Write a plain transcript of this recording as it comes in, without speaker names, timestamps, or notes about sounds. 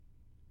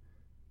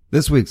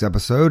This week's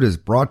episode is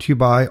brought to you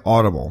by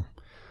Audible.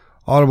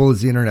 Audible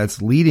is the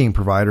internet's leading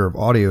provider of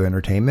audio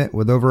entertainment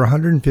with over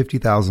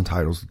 150,000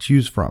 titles to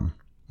choose from.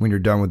 When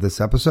you're done with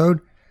this episode,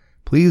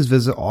 please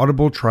visit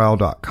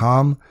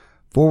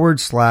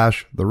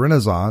audibletrial.com/The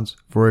Renaissance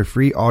for a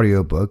free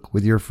audiobook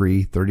with your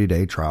free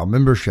 30-day trial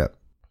membership.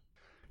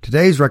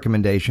 Today's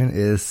recommendation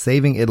is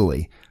Saving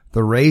Italy,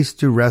 The Race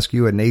to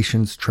Rescue a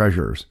Nation's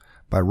Treasures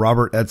by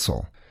Robert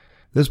Edsel.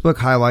 This book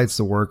highlights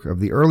the work of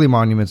the early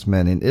Monuments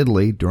Men in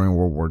Italy during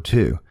World War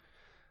II.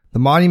 The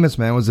Monuments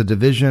Men was a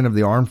division of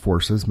the armed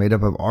forces made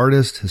up of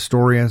artists,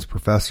 historians,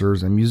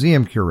 professors, and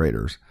museum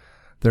curators.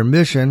 Their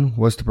mission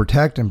was to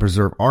protect and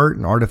preserve art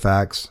and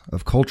artifacts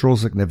of cultural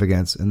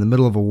significance in the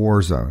middle of a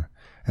war zone,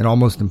 an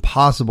almost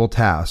impossible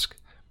task.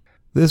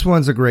 This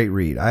one's a great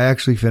read. I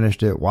actually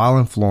finished it while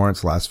in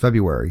Florence last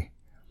February.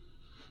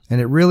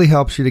 And it really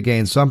helps you to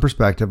gain some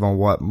perspective on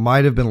what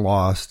might have been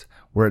lost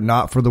were it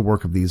not for the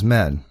work of these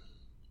men.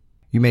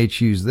 You may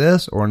choose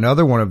this or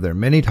another one of their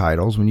many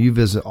titles when you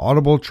visit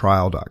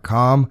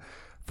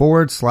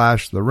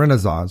audibletrial.com/The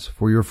Renaissance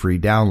for your free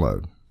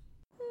download.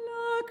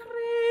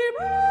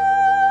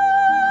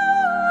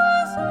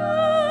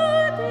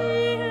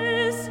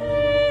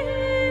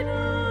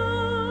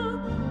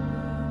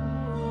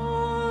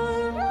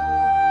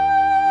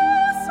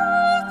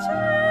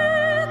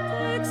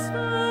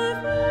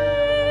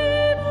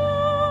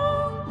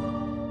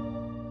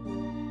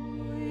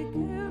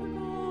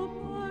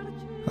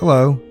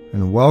 Hello,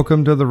 and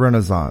welcome to The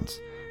Renaissance,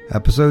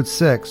 Episode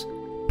 6,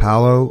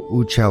 Paolo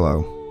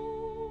Uccello.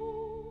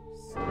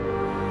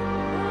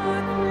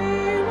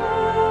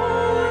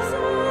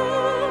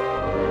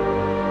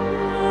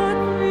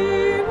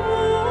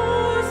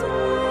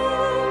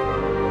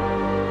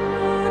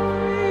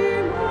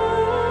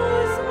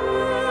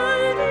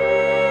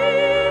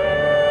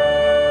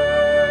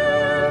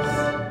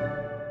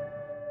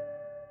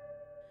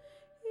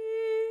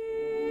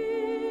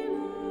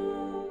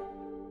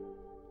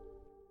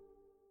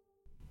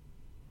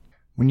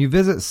 When you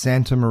visit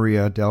Santa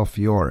Maria del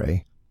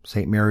Fiore,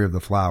 St. Mary of the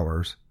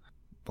Flowers,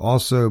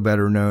 also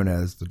better known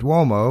as the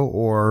Duomo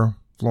or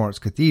Florence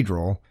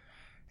Cathedral,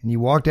 and you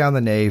walk down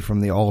the nave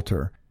from the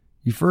altar,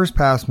 you first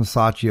pass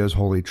Masaccio's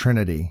Holy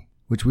Trinity,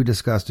 which we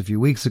discussed a few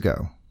weeks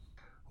ago.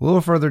 A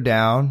little further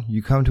down,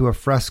 you come to a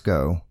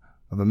fresco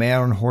of a man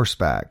on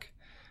horseback.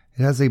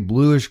 It has a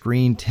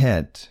bluish-green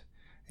tint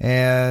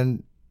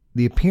and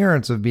the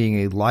appearance of being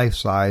a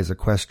life-size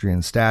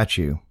equestrian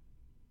statue.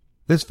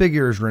 This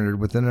figure is rendered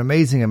with an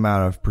amazing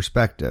amount of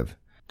perspective,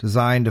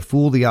 designed to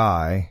fool the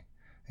eye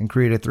and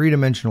create a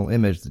three-dimensional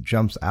image that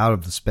jumps out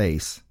of the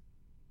space.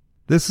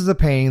 This is a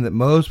painting that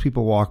most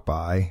people walk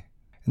by,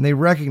 and they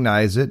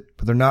recognize it,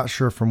 but they're not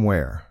sure from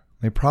where.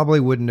 They probably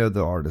wouldn't know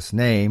the artist's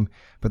name,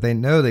 but they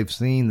know they've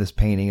seen this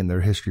painting in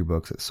their history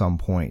books at some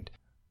point.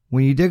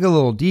 When you dig a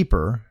little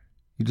deeper,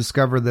 you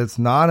discover that it's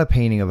not a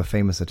painting of a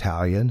famous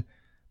Italian,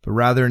 but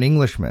rather an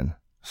Englishman,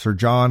 Sir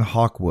John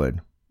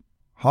Hawkwood.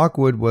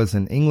 Hawkwood was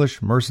an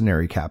English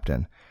mercenary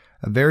captain,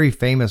 a very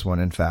famous one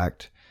in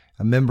fact,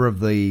 a member of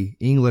the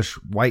English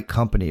White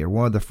Company, or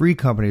one of the free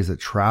companies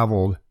that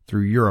traveled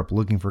through Europe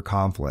looking for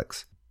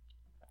conflicts.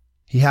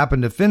 He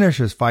happened to finish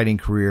his fighting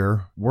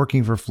career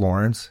working for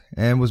Florence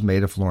and was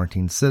made a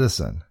Florentine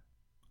citizen.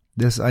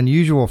 This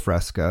unusual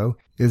fresco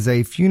is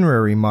a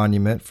funerary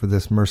monument for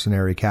this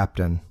mercenary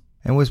captain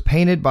and was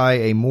painted by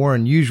a more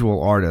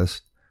unusual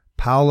artist,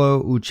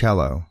 Paolo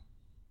Uccello.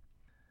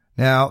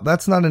 Now,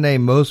 that's not a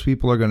name most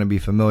people are going to be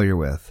familiar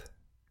with,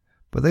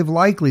 but they've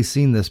likely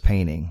seen this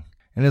painting,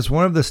 and it's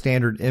one of the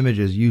standard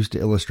images used to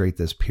illustrate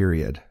this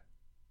period.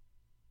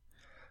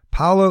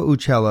 Paolo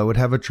Uccello would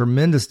have a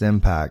tremendous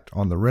impact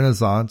on the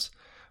Renaissance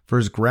for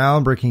his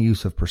groundbreaking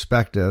use of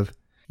perspective,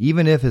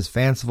 even if his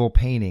fanciful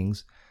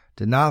paintings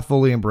did not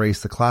fully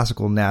embrace the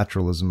classical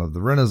naturalism of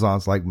the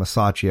Renaissance like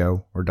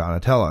Masaccio or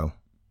Donatello.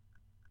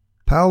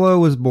 Paolo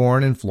was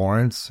born in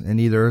Florence in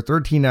either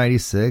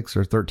 1396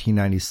 or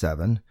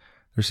 1397.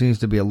 There seems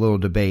to be a little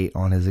debate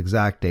on his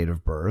exact date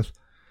of birth.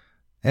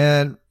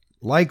 And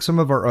like some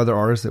of our other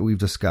artists that we've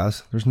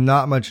discussed, there's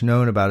not much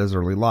known about his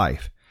early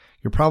life.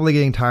 You're probably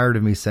getting tired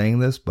of me saying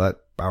this,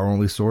 but our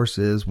only source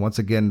is, once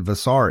again,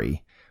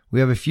 Vasari.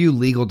 We have a few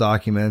legal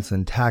documents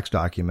and tax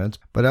documents,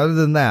 but other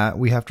than that,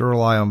 we have to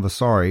rely on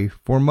Vasari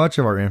for much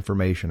of our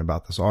information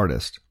about this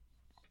artist.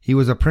 He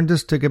was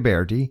apprenticed to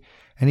Ghiberti,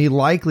 and he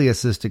likely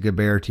assisted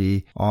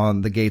Ghiberti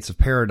on the Gates of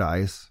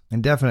Paradise,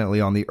 and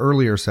definitely on the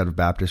earlier set of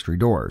baptistry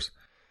doors.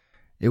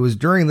 It was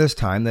during this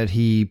time that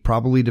he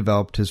probably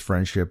developed his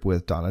friendship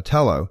with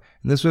Donatello,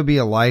 and this would be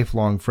a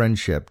lifelong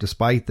friendship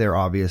despite their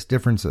obvious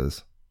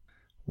differences.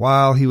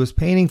 While he was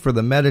painting for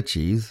the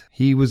Medicis,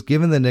 he was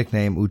given the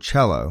nickname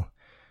Uccello,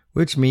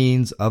 which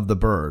means of the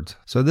birds.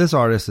 So this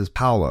artist is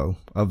Paolo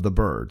of the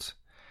birds,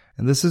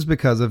 and this is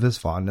because of his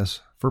fondness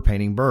for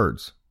painting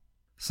birds.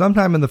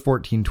 Sometime in the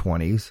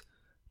 1420s,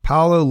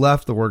 Paolo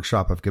left the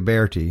workshop of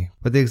Ghiberti,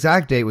 but the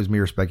exact date was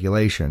mere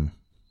speculation.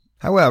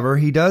 However,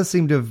 he does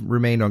seem to have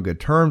remained on good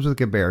terms with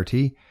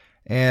Ghiberti,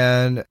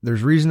 and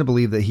there's reason to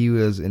believe that he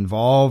was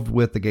involved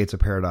with the Gates of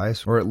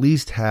Paradise, or at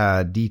least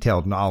had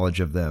detailed knowledge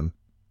of them.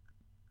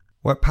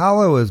 What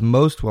Paolo is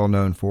most well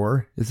known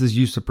for is his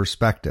use of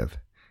perspective.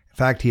 In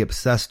fact, he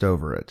obsessed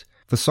over it.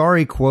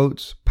 Vasari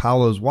quotes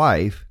Paolo's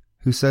wife,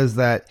 who says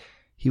that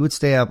he would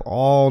stay up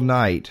all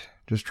night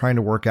just trying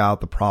to work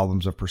out the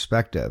problems of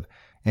perspective,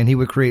 and he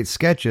would create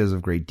sketches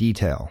of great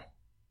detail.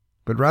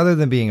 But rather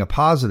than being a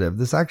positive,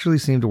 this actually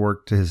seemed to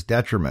work to his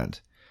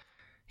detriment.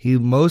 He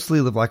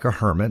mostly lived like a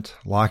hermit,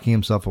 locking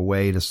himself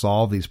away to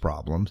solve these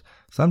problems,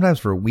 sometimes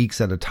for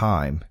weeks at a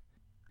time.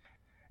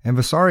 And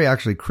Vasari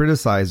actually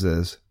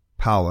criticizes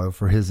Paolo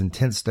for his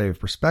intense study of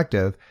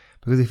perspective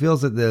because he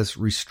feels that this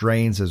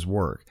restrains his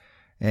work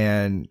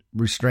and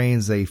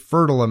restrains a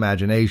fertile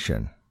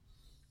imagination.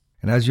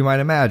 And as you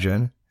might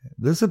imagine,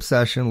 this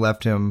obsession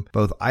left him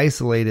both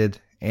isolated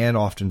and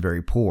often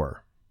very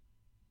poor.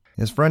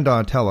 His friend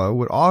Donatello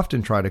would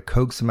often try to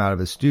coax him out of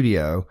his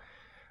studio,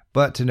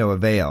 but to no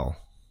avail.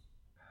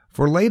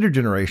 For later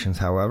generations,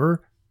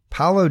 however,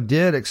 Paolo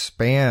did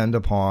expand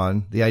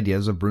upon the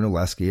ideas of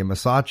Brunelleschi and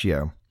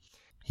Masaccio.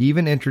 He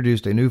even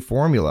introduced a new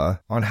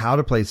formula on how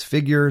to place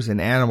figures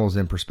and animals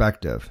in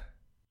perspective.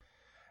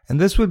 And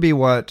this would be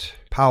what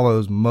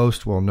Paolo's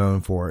most well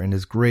known for, and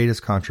his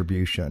greatest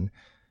contribution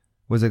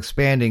was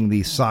expanding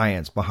the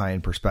science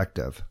behind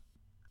perspective.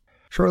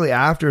 Shortly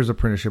after his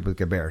apprenticeship with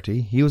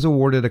Ghiberti, he was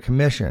awarded a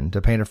commission to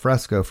paint a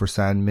fresco for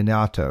San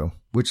Miniato,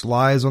 which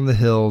lies on the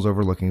hills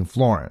overlooking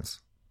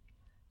Florence.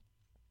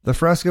 The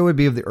fresco would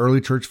be of the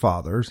early church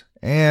fathers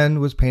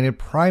and was painted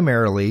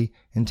primarily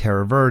in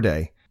terra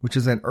verde, which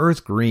is an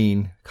earth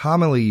green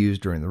commonly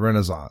used during the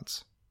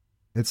Renaissance.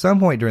 At some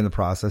point during the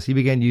process, he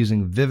began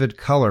using vivid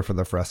color for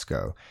the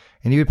fresco,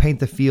 and he would paint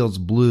the fields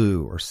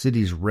blue or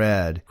cities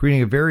red,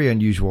 creating a very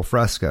unusual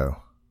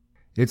fresco.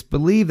 It's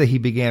believed that he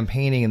began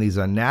painting in these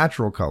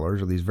unnatural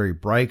colors, or these very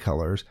bright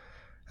colors,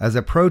 as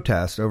a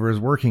protest over his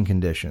working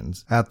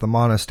conditions at the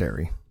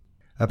monastery.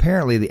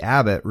 Apparently, the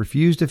abbot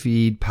refused to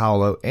feed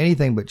Paolo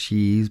anything but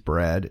cheese,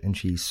 bread, and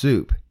cheese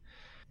soup.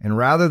 And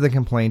rather than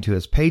complain to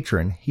his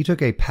patron, he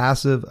took a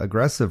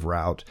passive-aggressive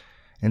route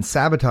and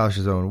sabotaged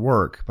his own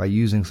work by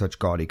using such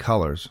gaudy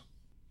colors.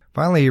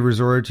 Finally, he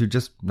resorted to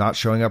just not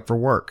showing up for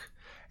work,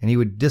 and he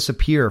would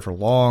disappear for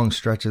long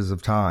stretches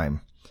of time.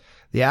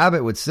 The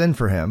abbot would send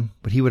for him,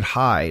 but he would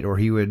hide, or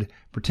he would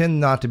pretend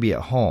not to be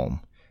at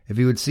home. If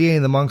he would see any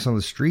of the monks on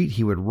the street,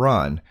 he would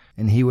run,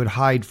 and he would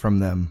hide from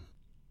them.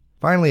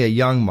 Finally, a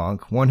young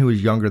monk, one who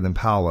was younger than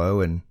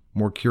Paolo and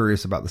more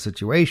curious about the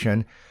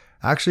situation,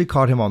 actually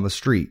caught him on the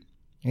street,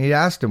 and he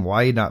asked him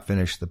why he had not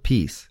finished the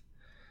piece.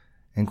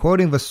 And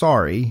quoting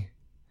Vasari,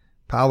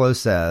 Paolo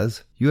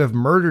says, "You have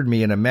murdered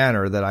me in a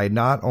manner that I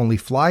not only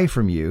fly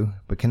from you,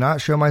 but cannot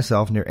show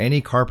myself near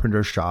any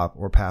carpenter's shop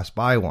or pass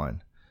by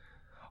one.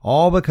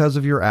 All because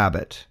of your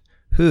abbot,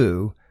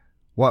 who,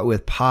 what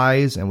with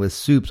pies and with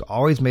soups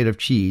always made of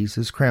cheese,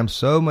 has crammed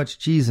so much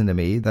cheese into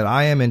me that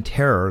I am in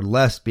terror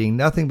lest, being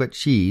nothing but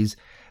cheese,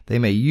 they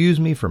may use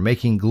me for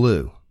making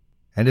glue.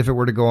 And if it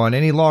were to go on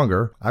any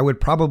longer, I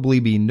would probably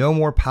be no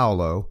more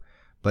Paolo,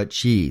 but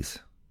cheese."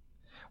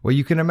 Well,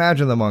 you can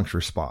imagine the monk's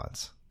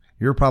response.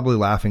 You're probably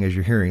laughing as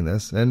you're hearing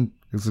this, and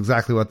it's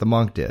exactly what the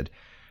monk did.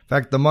 In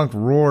fact, the monk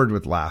roared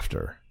with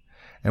laughter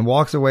and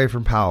walks away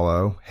from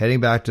Paolo, heading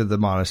back to the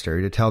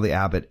monastery to tell the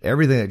abbot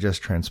everything that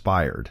just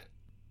transpired.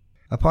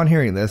 Upon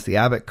hearing this, the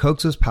abbot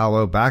coaxes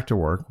Paolo back to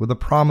work with a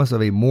promise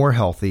of a more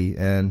healthy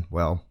and,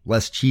 well,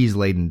 less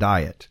cheese-laden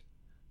diet.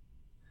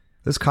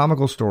 This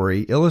comical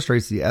story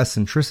illustrates the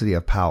eccentricity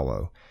of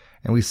Paolo,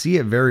 and we see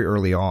it very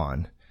early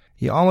on.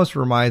 He almost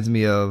reminds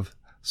me of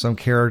some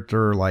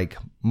character like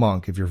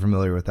Monk, if you're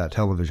familiar with that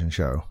television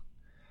show.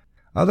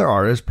 Other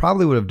artists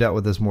probably would have dealt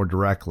with this more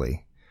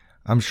directly.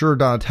 I'm sure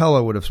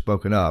Donatello would have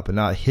spoken up and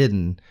not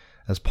hidden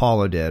as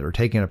Paolo did or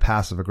taken a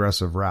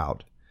passive-aggressive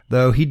route,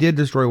 though he did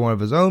destroy one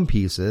of his own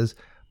pieces,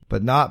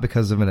 but not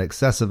because of an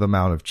excessive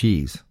amount of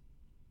cheese.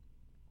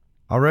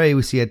 Already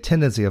we see a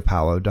tendency of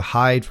Paolo to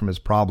hide from his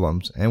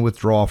problems and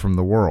withdraw from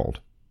the world.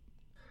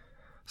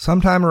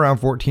 Sometime around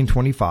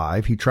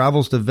 1425, he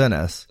travels to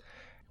Venice.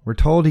 We're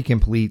told he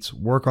completes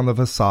work on the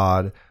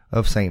facade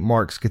of St.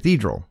 Mark's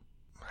Cathedral.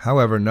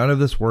 However, none of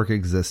this work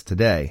exists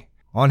today.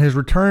 On his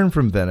return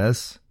from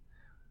Venice,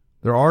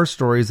 there are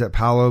stories that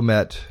Paolo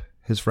met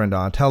his friend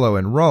Donatello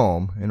in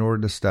Rome in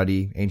order to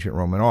study ancient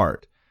Roman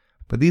art.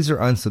 But these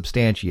are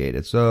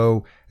unsubstantiated,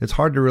 so it's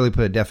hard to really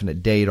put a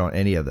definite date on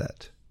any of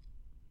that.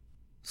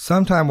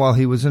 Sometime while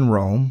he was in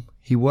Rome,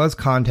 he was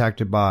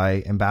contacted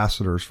by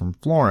ambassadors from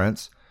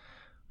Florence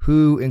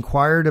who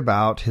inquired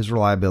about his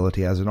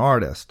reliability as an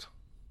artist.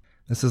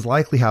 This is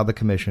likely how the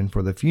commission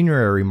for the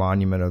funerary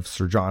monument of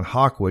Sir John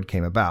Hawkwood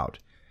came about,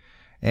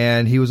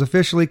 and he was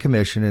officially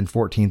commissioned in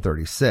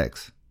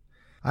 1436.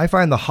 I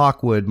find the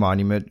Hawkwood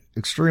monument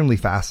extremely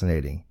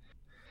fascinating.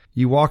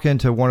 You walk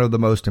into one of the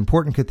most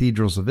important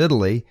cathedrals of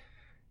Italy,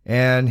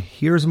 and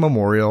here's a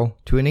memorial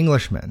to an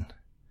Englishman.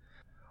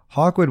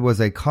 Hawkwood was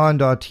a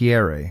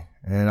condottiere,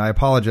 and I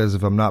apologize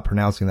if I'm not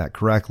pronouncing that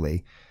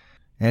correctly,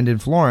 and in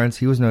Florence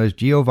he was known as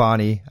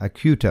Giovanni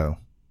Acuto.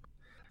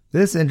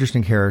 This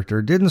interesting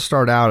character didn't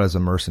start out as a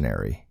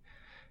mercenary.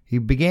 He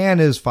began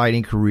his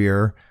fighting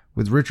career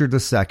with Richard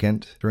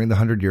II during the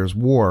 100 Years'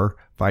 War,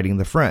 fighting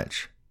the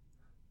French.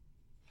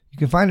 You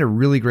can find a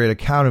really great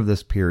account of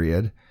this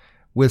period,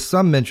 with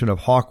some mention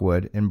of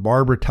Hawkwood in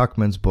Barbara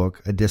Tuchman's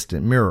book A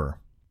Distant Mirror.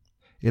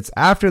 It's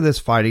after this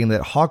fighting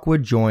that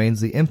Hawkwood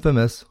joins the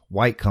infamous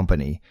White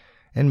Company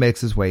and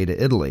makes his way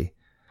to Italy.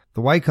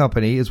 The White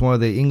Company is one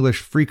of the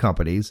English free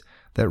companies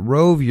that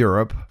rove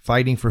Europe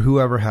fighting for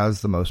whoever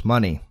has the most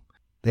money.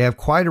 They have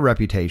quite a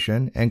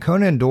reputation, and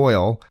Conan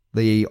Doyle,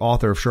 the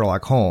author of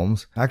Sherlock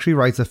Holmes, actually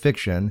writes a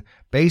fiction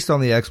based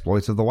on the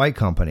exploits of the White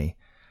Company.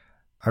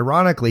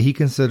 Ironically, he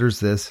considers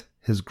this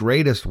his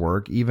greatest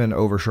work, even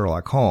over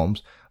Sherlock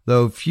Holmes,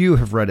 though few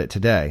have read it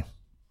today.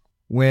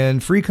 When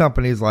free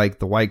companies like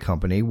the White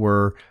Company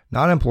were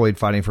not employed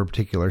fighting for a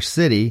particular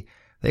city,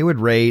 they would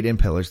raid and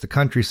pillage the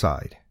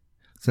countryside,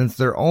 since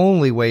their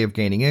only way of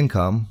gaining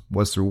income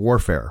was through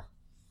warfare.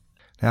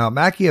 Now,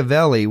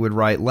 Machiavelli would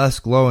write less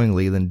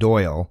glowingly than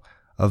Doyle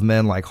of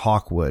men like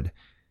Hawkwood.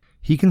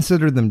 He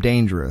considered them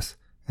dangerous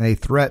and a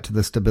threat to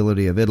the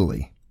stability of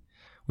Italy,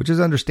 which is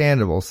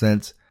understandable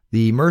since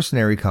the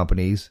mercenary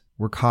companies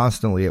were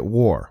constantly at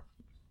war.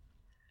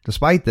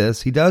 Despite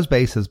this, he does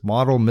base his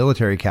model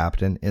military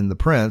captain in The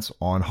Prince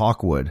on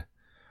Hawkwood.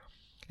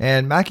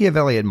 And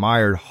Machiavelli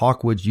admired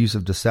Hawkwood's use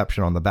of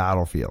deception on the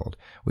battlefield,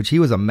 which he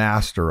was a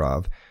master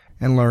of,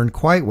 and learned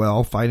quite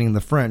well fighting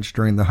the French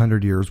during the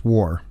 100 Years'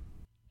 War.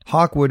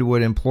 Hawkwood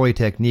would employ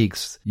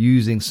techniques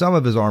using some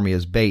of his army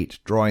as bait,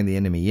 drawing the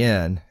enemy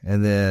in,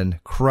 and then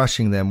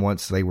crushing them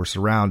once they were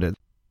surrounded.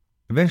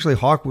 Eventually,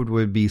 Hawkwood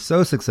would be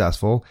so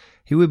successful,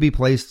 he would be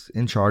placed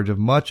in charge of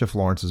much of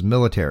Florence's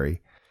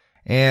military,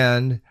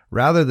 and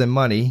rather than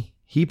money,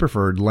 he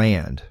preferred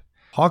land.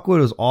 Hawkwood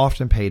was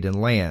often paid in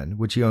land,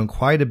 which he owned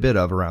quite a bit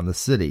of around the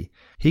city.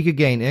 He could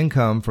gain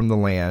income from the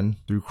land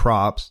through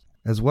crops,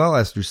 as well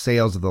as through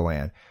sales of the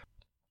land.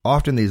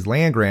 Often these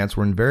land grants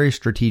were in very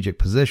strategic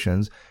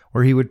positions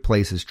where he would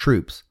place his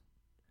troops.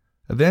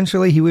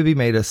 Eventually, he would be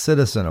made a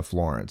citizen of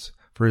Florence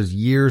for his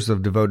years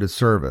of devoted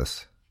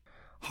service.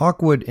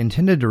 Hawkwood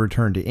intended to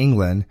return to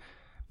England,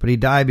 but he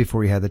died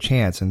before he had the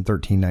chance in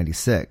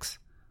 1396,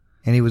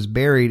 and he was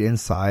buried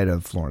inside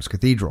of Florence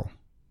Cathedral.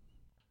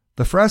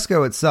 The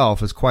fresco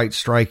itself is quite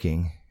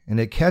striking, and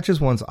it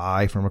catches one's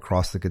eye from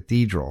across the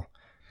cathedral.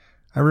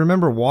 I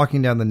remember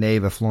walking down the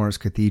nave of Florence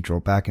Cathedral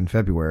back in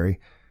February,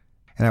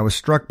 and I was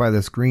struck by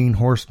this green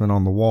horseman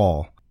on the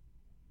wall.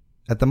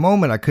 At the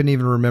moment, I couldn't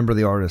even remember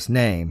the artist's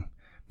name,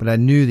 but I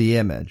knew the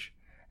image,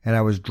 and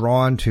I was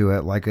drawn to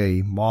it like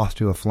a moth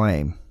to a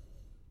flame.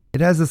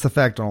 It has this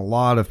effect on a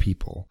lot of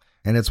people,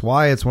 and it's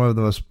why it's one of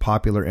the most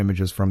popular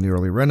images from the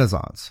early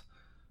Renaissance.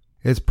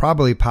 It's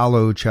probably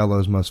Paolo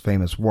Uccello's most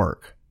famous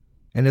work,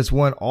 and it's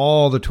one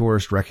all the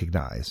tourists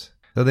recognize,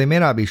 though they may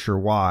not be sure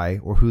why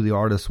or who the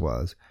artist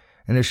was,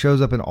 and it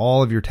shows up in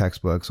all of your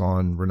textbooks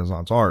on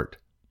Renaissance art.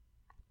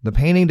 The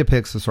painting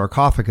depicts the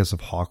sarcophagus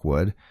of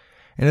Hawkwood,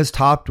 and is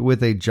topped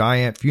with a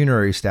giant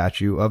funerary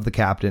statue of the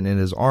captain in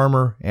his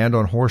armor and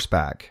on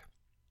horseback.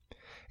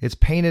 It's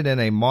painted in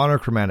a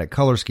monochromatic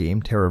color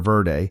scheme, terra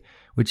verde,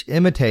 which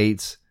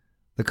imitates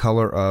the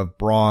color of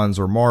bronze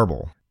or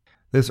marble.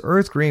 This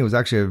earth green was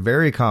actually a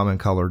very common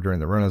color during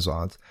the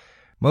Renaissance.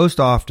 Most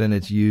often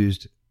it's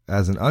used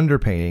as an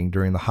underpainting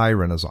during the High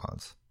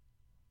Renaissance.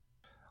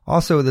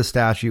 Also with the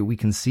statue, we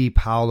can see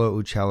Paolo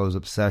Uccello's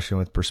obsession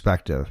with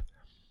perspective.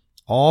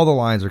 All the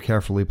lines are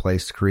carefully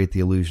placed to create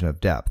the illusion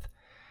of depth,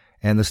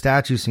 and the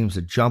statue seems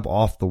to jump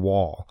off the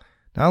wall.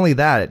 Not only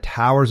that, it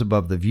towers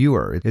above the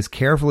viewer. It's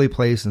carefully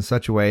placed in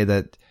such a way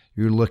that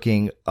you're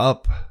looking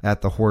up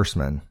at the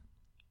horseman.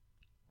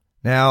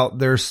 Now,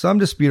 there's some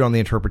dispute on the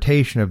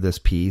interpretation of this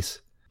piece,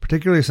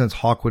 particularly since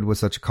Hawkwood was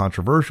such a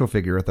controversial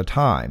figure at the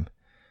time.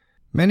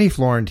 Many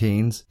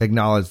Florentines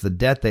acknowledge the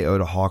debt they owe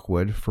to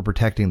Hawkwood for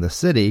protecting the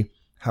city.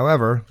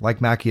 However,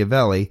 like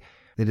Machiavelli,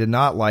 they did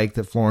not like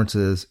that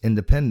Florence's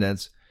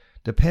independence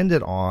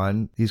depended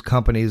on these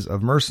companies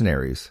of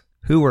mercenaries,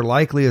 who were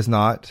likely as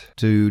not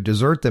to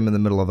desert them in the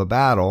middle of a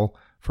battle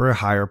for a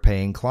higher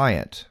paying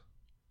client.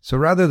 So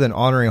rather than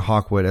honoring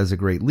Hawkwood as a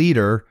great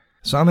leader,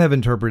 some have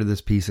interpreted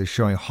this piece as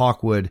showing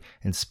Hawkwood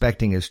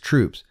inspecting his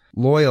troops,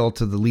 loyal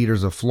to the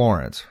leaders of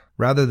Florence,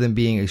 rather than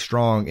being a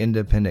strong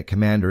independent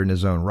commander in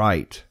his own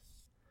right.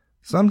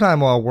 Sometime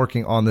while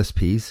working on this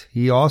piece,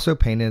 he also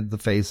painted the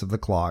face of the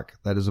clock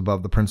that is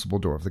above the principal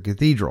door of the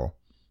cathedral.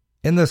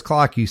 In this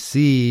clock you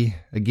see,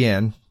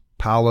 again,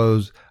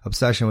 Paolo's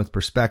obsession with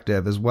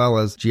perspective as well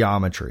as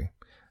geometry.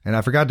 And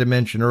I forgot to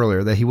mention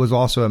earlier that he was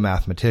also a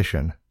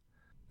mathematician.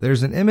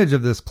 There's an image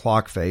of this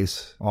clock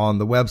face on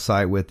the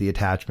website with the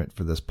attachment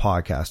for this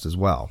podcast as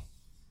well.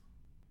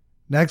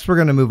 Next, we're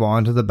going to move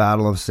on to the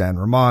Battle of San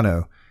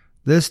Romano.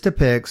 This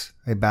depicts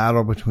a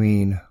battle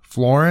between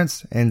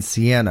Florence and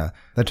Siena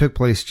that took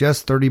place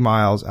just 30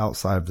 miles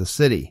outside of the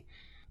city.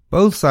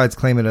 Both sides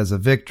claim it as a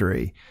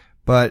victory,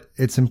 but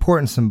it's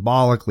important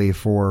symbolically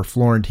for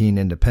Florentine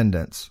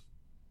independence.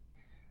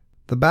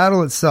 The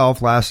battle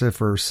itself lasted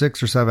for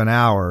 6 or 7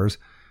 hours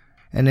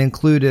and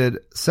included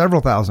several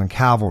thousand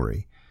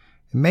cavalry.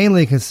 It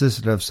mainly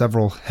consisted of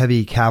several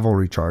heavy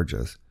cavalry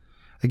charges.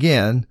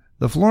 Again,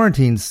 the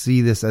Florentines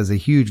see this as a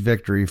huge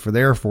victory for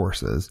their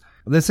forces.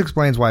 This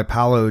explains why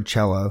Paolo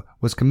Uccello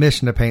was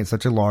commissioned to paint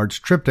such a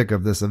large triptych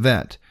of this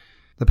event.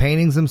 The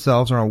paintings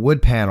themselves are on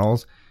wood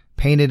panels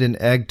painted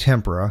in egg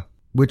tempera,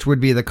 which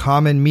would be the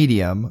common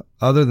medium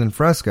other than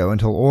fresco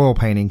until oil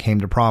painting came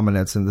to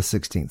prominence in the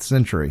 16th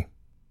century.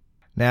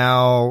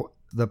 Now,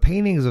 the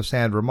paintings of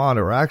San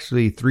Romano are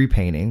actually 3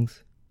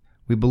 paintings.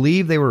 We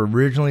believe they were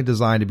originally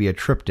designed to be a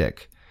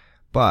triptych,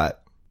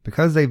 but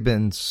because they've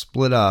been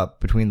split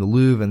up between the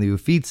Louvre and the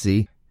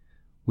Uffizi,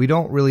 we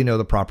don't really know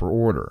the proper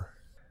order.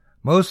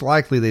 Most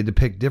likely they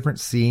depict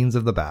different scenes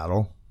of the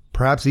battle,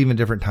 perhaps even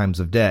different times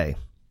of day.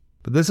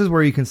 But this is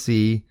where you can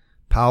see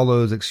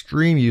Paolo's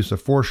extreme use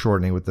of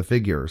foreshortening with the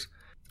figures,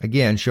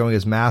 again showing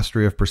his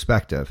mastery of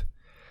perspective.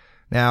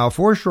 Now,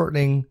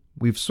 foreshortening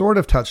we've sort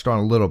of touched on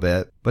a little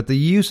bit, but the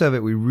use of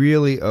it we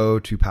really owe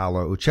to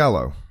Paolo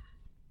Uccello.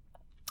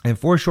 And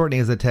foreshortening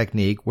is a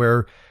technique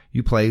where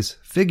you place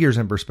figures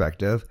in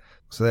perspective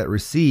so that it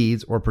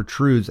recedes or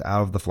protrudes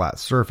out of the flat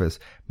surface,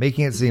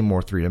 making it seem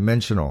more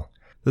three-dimensional.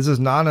 This is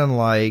not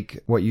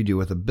unlike what you do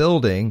with a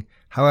building.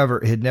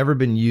 However, it had never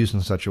been used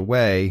in such a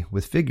way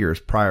with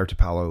figures prior to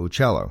Paolo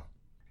Uccello.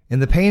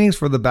 In the paintings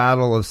for the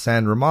Battle of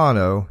San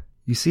Romano,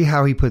 you see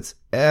how he puts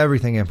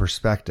everything in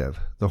perspective.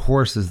 The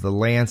horses, the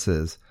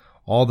lances,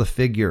 all the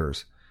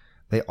figures,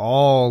 they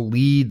all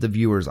lead the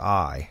viewer's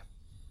eye.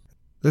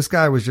 This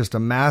guy was just a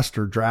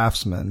master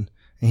draftsman,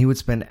 and he would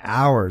spend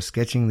hours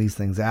sketching these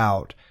things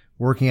out,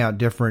 working out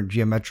different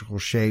geometrical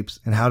shapes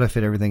and how to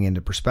fit everything into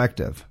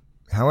perspective.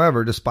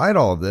 However, despite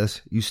all of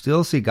this, you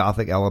still see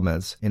Gothic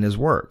elements in his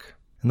work.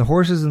 And the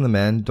horses and the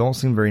men don't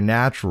seem very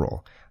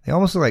natural. They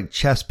almost look like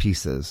chess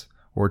pieces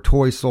or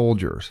toy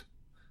soldiers.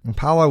 And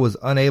Paolo was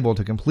unable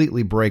to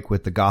completely break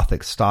with the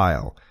Gothic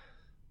style.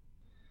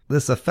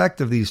 This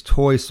effect of these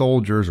toy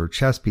soldiers or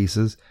chess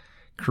pieces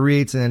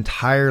creates an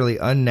entirely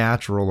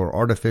unnatural or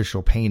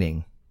artificial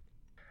painting.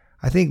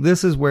 I think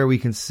this is where we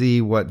can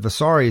see what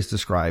Vasari is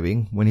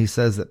describing when he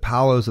says that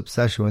Paolo's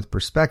obsession with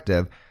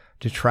perspective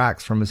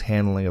detracts from his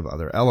handling of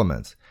other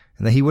elements,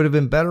 and that he would have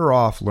been better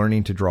off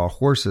learning to draw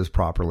horses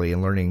properly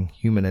and learning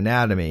human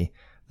anatomy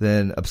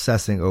than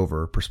obsessing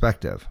over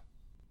perspective.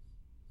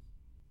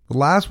 The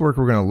last work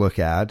we're going to look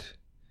at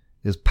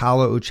is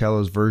Paolo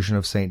Uccello's version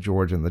of St.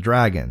 George and the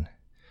Dragon.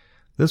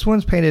 This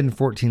one's painted in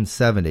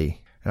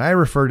 1470, and I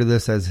refer to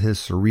this as his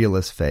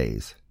surrealist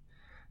phase.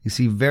 You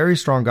see very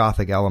strong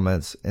Gothic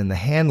elements in the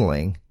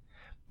handling,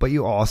 but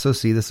you also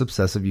see this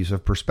obsessive use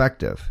of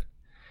perspective.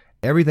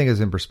 Everything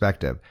is in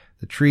perspective.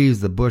 The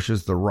trees, the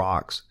bushes, the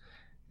rocks,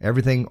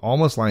 everything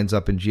almost lines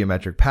up in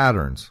geometric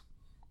patterns.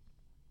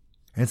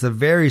 And it's a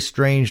very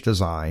strange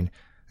design,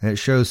 and it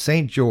shows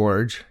St.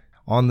 George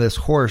on this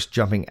horse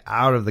jumping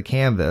out of the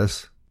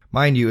canvas.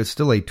 Mind you, it's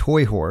still a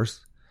toy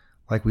horse,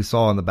 like we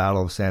saw in the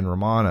Battle of San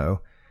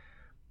Romano,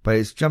 but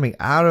it's jumping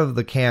out of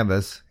the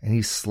canvas, and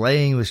he's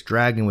slaying this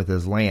dragon with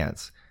his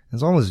lance.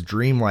 There's almost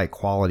dreamlike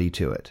quality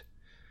to it.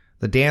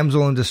 The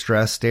damsel in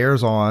distress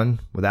stares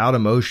on without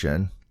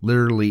emotion,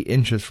 literally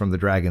inches from the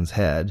dragon's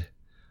head.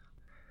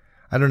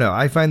 I don't know,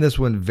 I find this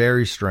one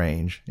very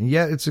strange, and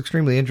yet it's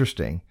extremely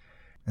interesting.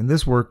 And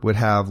this work would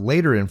have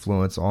later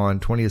influence on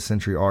 20th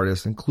century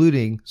artists,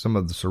 including some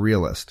of the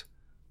surrealists.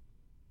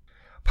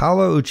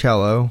 Paolo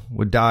Uccello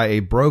would die a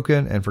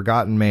broken and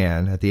forgotten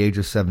man at the age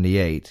of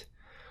 78.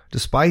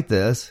 Despite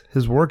this,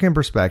 his work in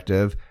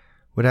perspective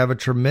would have a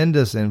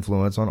tremendous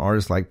influence on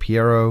artists like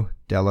Piero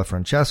della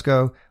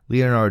Francesco,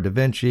 Leonardo da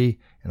Vinci,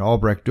 and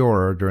Albrecht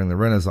Dürer during the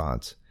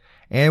Renaissance.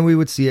 And we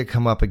would see it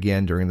come up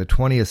again during the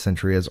 20th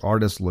century as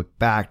artists look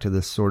back to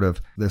this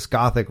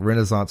Gothic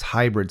Renaissance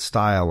hybrid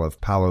style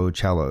of Paolo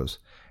Uccello's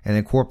and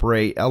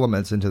incorporate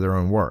elements into their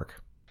own work.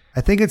 I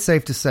think it's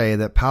safe to say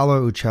that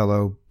Paolo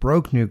Uccello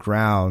broke new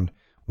ground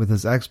with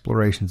his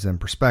explorations in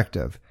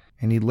perspective,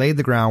 and he laid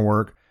the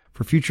groundwork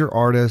for future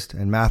artists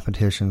and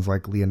mathematicians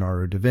like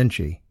Leonardo da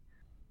Vinci.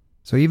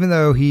 So even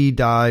though he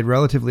died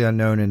relatively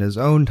unknown in his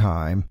own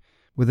time,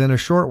 within a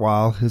short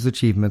while his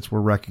achievements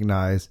were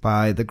recognized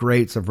by the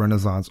greats of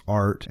Renaissance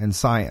art and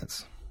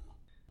science.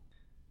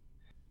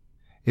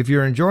 If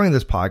you're enjoying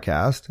this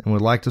podcast and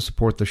would like to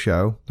support the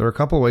show, there are a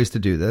couple ways to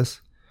do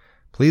this.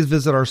 Please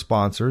visit our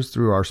sponsors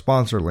through our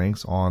sponsor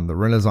links on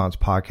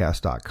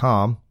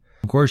therenaissancepodcast.com.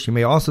 Of course, you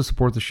may also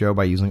support the show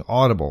by using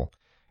Audible.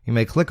 You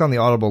may click on the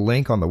Audible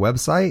link on the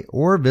website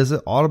or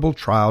visit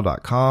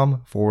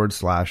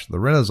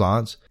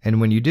audibletrial.com/therenaissance,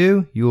 and when you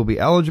do, you will be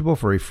eligible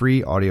for a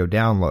free audio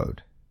download.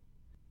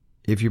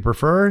 If you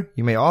prefer,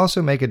 you may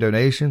also make a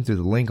donation through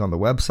the link on the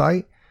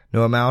website.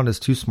 No amount is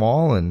too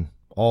small and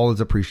all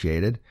is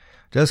appreciated.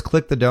 Just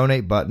click the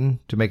donate button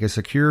to make a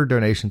secure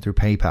donation through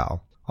PayPal.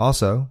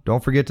 Also,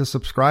 don't forget to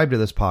subscribe to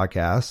this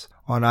podcast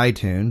on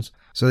iTunes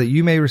so that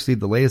you may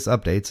receive the latest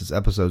updates as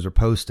episodes are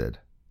posted.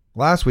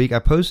 Last week, I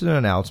posted an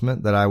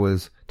announcement that I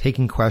was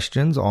taking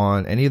questions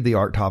on any of the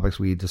art topics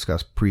we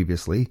discussed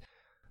previously.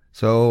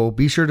 So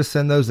be sure to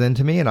send those in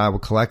to me and I will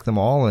collect them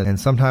all. And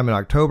sometime in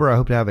October, I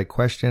hope to have a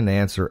question and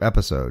answer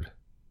episode.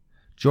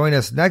 Join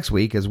us next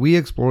week as we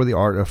explore the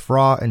art of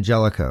Fra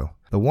Angelico,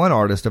 the one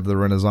artist of the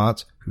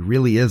Renaissance who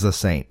really is a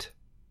saint.